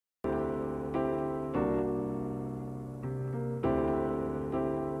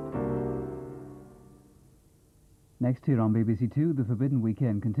Next here on BBC Two, the Forbidden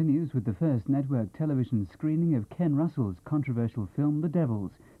Weekend continues with the first network television screening of Ken Russell's controversial film The Devils,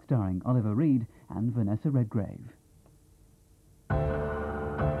 starring Oliver Reed and Vanessa Redgrave.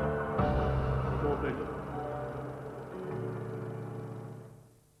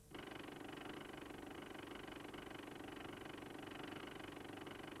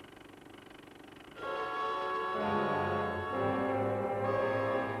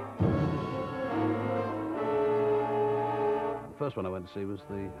 The first one I went to see was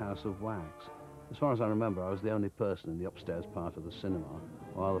The House of Wax. As far as I remember, I was the only person in the upstairs part of the cinema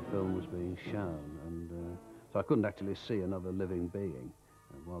while the film was being shown, and so I couldn't actually see another living being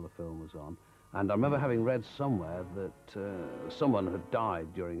while the film was on. And I remember having read somewhere that someone had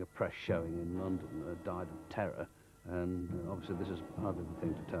died during a press showing in London, died of terror, and obviously this is hardly the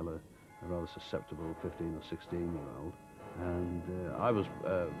thing to tell a rather susceptible 15 or 16-year-old. And I was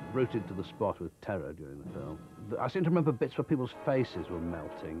rooted to the spot with terror during the film. I seem to remember bits where people's faces were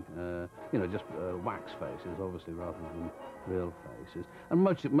melting, you know, just wax faces, obviously, rather than real faces. And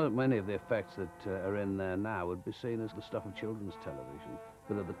many of the effects that are in there now would be seen as the stuff of children's television.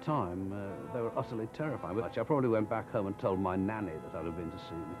 But at the time, they were utterly terrifying. But I probably went back home and told my nanny that I'd have been to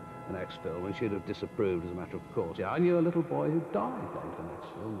see the next film, and she'd have disapproved as a matter of course. Yeah, I knew a little boy who died going to the next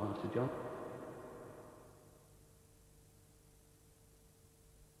film, Master John.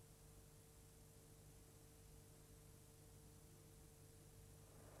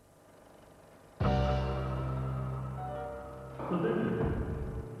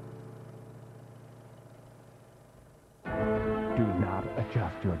 Do not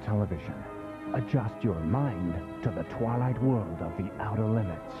adjust your television. Adjust your mind to the twilight world of the outer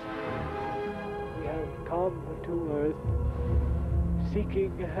limits. We have come to Earth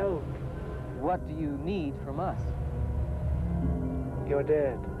seeking help. What do you need from us? Your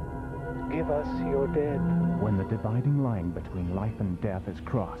dead. Give us your dead. When the dividing line between life and death is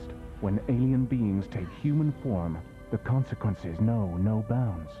crossed, when alien beings take human form, the consequences know no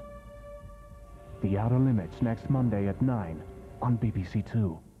bounds. The Outer Limits, next Monday at 9 on BBC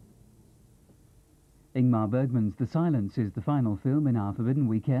Two. Ingmar Bergman's The Silence is the final film in our Forbidden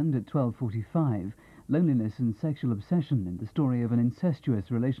Weekend at 12:45. Loneliness and sexual obsession in the story of an incestuous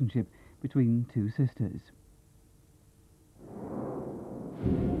relationship between two sisters.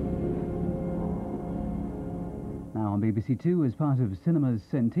 Now on BBC Two, as part of cinema's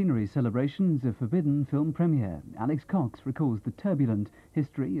centenary celebrations, a forbidden film premiere. Alex Cox recalls the turbulent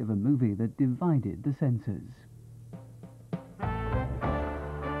history of a movie that divided the censors.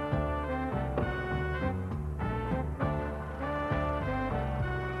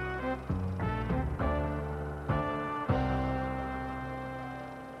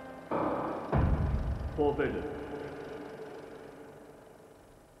 Forbidden.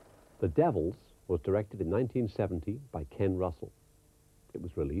 The Devils was directed in 1970 by Ken Russell. It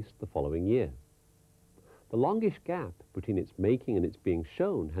was released the following year. The longish gap between its making and its being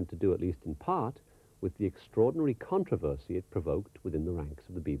shown had to do, at least in part, with the extraordinary controversy it provoked within the ranks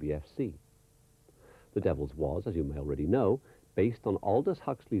of the BBFC. The Devils was, as you may already know, based on Aldous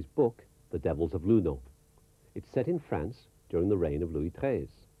Huxley's book, The Devils of Luno. It's set in France during the reign of Louis XIII.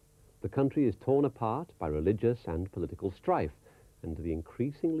 The country is torn apart by religious and political strife, and the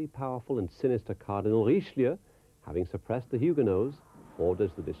increasingly powerful and sinister Cardinal Richelieu, having suppressed the Huguenots, orders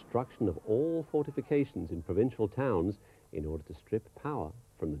the destruction of all fortifications in provincial towns in order to strip power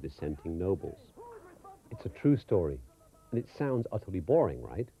from the dissenting nobles. It's a true story, and it sounds utterly boring,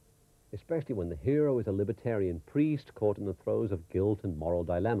 right? Especially when the hero is a libertarian priest caught in the throes of guilt and moral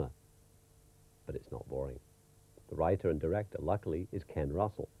dilemma. But it's not boring. The writer and director, luckily, is Ken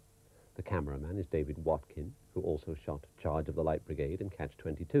Russell. The cameraman is David Watkin, who also shot Charge of the Light Brigade and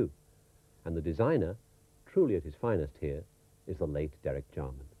Catch-22. And the designer, truly at his finest here, is the late Derek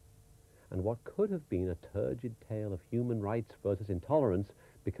Jarman. And what could have been a turgid tale of human rights versus intolerance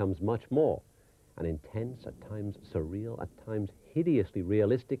becomes much more, an intense, at times surreal, at times hideously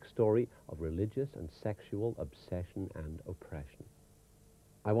realistic story of religious and sexual obsession and oppression.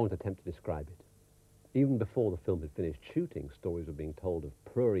 I won't attempt to describe it. Even before the film had finished shooting, stories were being told of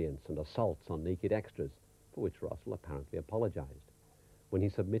prurience and assaults on naked extras, for which Russell apparently apologized. When he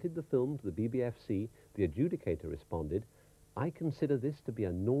submitted the film to the BBFC, the adjudicator responded, "I consider this to be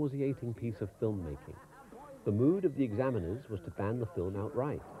a nauseating piece of filmmaking." The mood of the examiners was to ban the film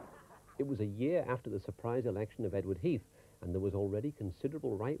outright. It was a year after the surprise election of Edward Heath, and there was already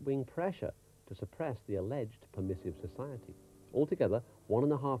considerable right-wing pressure to suppress the alleged permissive society. Altogether,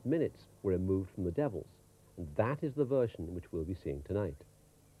 1.5 minutes were removed from The Devils, and that is the version which we'll be seeing tonight.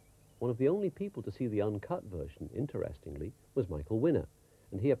 One of the only people to see the uncut version, interestingly, was Michael Winner,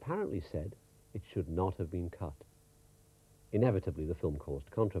 and he apparently said it should not have been cut. Inevitably, the film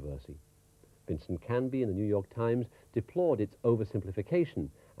caused controversy. Vincent Canby in the New York Times deplored its oversimplification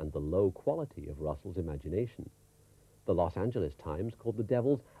and the low quality of Russell's imagination. The Los Angeles Times called The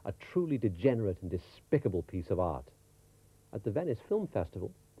Devils a truly degenerate and despicable piece of art. At the Venice Film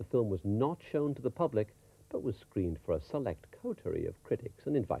Festival, the film was not shown to the public, but was screened for a select coterie of critics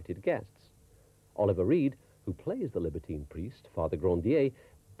and invited guests. Oliver Reed, who plays the libertine priest, Father Grandier,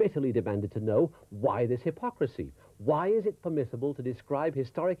 bitterly demanded to know why this hypocrisy. Why is it permissible to describe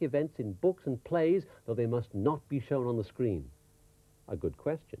historic events in books and plays, though they must not be shown on the screen? A good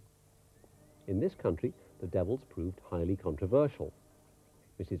question. In this country, The Devils proved highly controversial.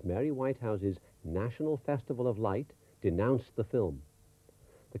 Mrs. Mary Whitehouse's National Festival of Light denounced the film.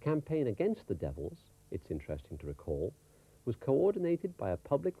 The campaign against The Devils, it's interesting to recall, was coordinated by a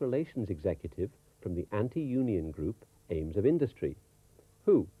public relations executive from the anti-union group Aims of Industry,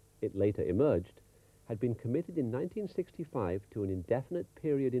 who, it later emerged, had been committed in 1965 to an indefinite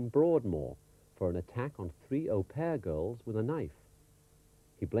period in Broadmoor for an attack on 3 au pair girls with a knife.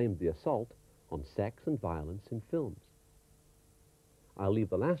 He blamed the assault on sex and violence in films. I'll leave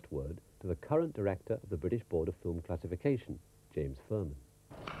the last word to the current director of the British Board of Film Classification, James Ferman.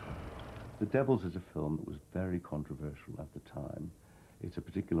 The Devils is a film that was very controversial at the time. It's a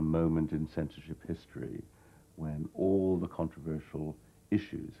particular moment in censorship history when all the controversial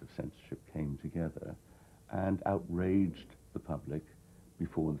issues of censorship came together and outraged the public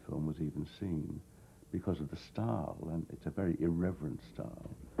before the film was even seen because of the style, and it's a very irreverent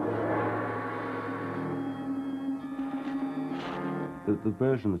style. The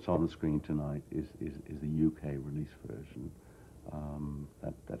version that's on the screen tonight is the UK release version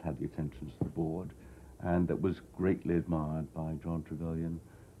that had the attentions of the board and that was greatly admired by John Trevelyan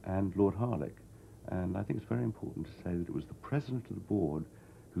and Lord Harlech. And I think it's very important to say that it was the president of the board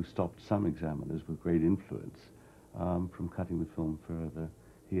who stopped some examiners with great influence from cutting the film further.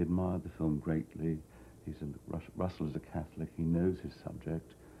 He admired the film greatly. Russell is a Catholic, he knows his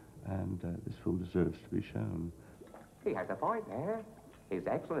subject, and this film deserves to be shown. He has a point there. His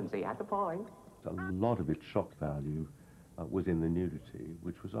Excellency has a point. A lot of its shock value was in the nudity,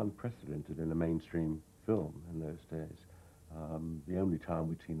 which was unprecedented in a mainstream film in those days. The only time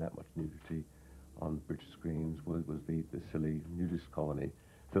we'd seen that much nudity on British screens was the silly nudist colony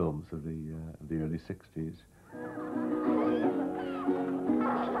films of the early 60s.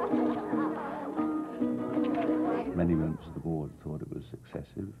 Many members of the board thought it was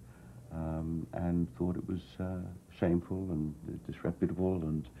excessive and thought it was shameful and disreputable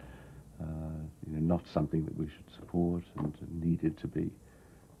and not something that we should support and needed to be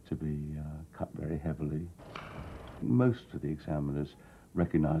cut very heavily. Most of the examiners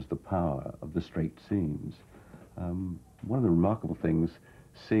recognized the power of the straight scenes. One of the remarkable things,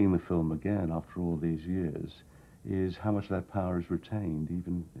 seeing the film again after all these years, is how much of that power is retained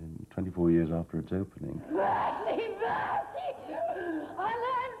even in 24 years after its opening. Mercy, mercy! I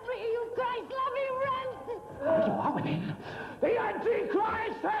learned for you, Christ-loving ransom! What are with him? The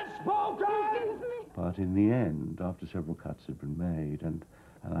Antichrist has spoken! But in the end, after several cuts had been made, and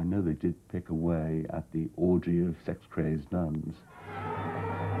I know they did pick away at the orgy of sex-crazed nuns,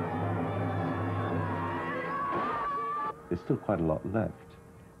 there's still quite a lot left.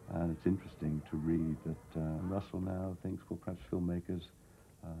 And it's interesting to read that Russell now thinks, well, perhaps filmmakers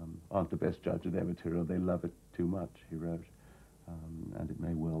aren't the best judge of their material. They love it too much, he wrote. And it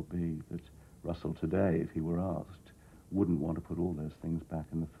may well be that Russell today, if he were asked, wouldn't want to put all those things back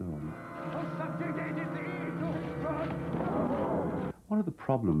in the film. One of the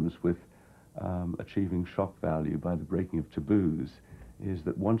problems with achieving shock value by the breaking of taboos is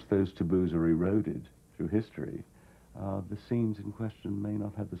that once those taboos are eroded through history, the scenes in question may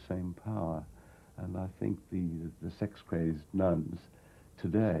not have the same power. And I think the sex-crazed nuns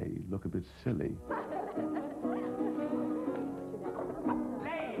today look a bit silly.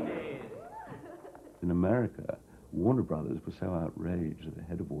 Ladies! In America, Warner Brothers was so outraged, the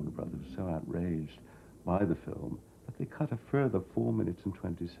head of Warner Brothers was so outraged by the film that they cut a further 4 minutes and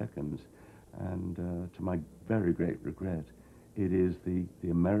 20 seconds. And to my very great regret, it is the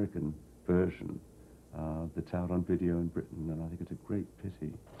American version that's out on video in Britain, and I think it's a great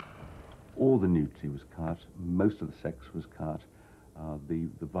pity. All the nudity was cut, most of the sex was cut, the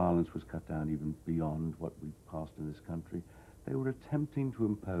violence was cut down even beyond what we passed in this country. They were attempting to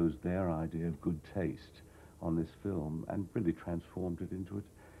impose their idea of good taste on this film and really transformed it into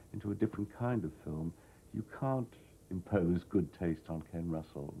a different kind of film. You can't impose good taste on Ken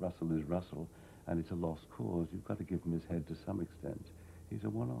Russell. Russell is Russell, and it's a lost cause. You've got to give him his head to some extent. He's a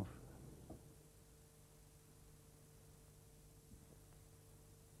one-off.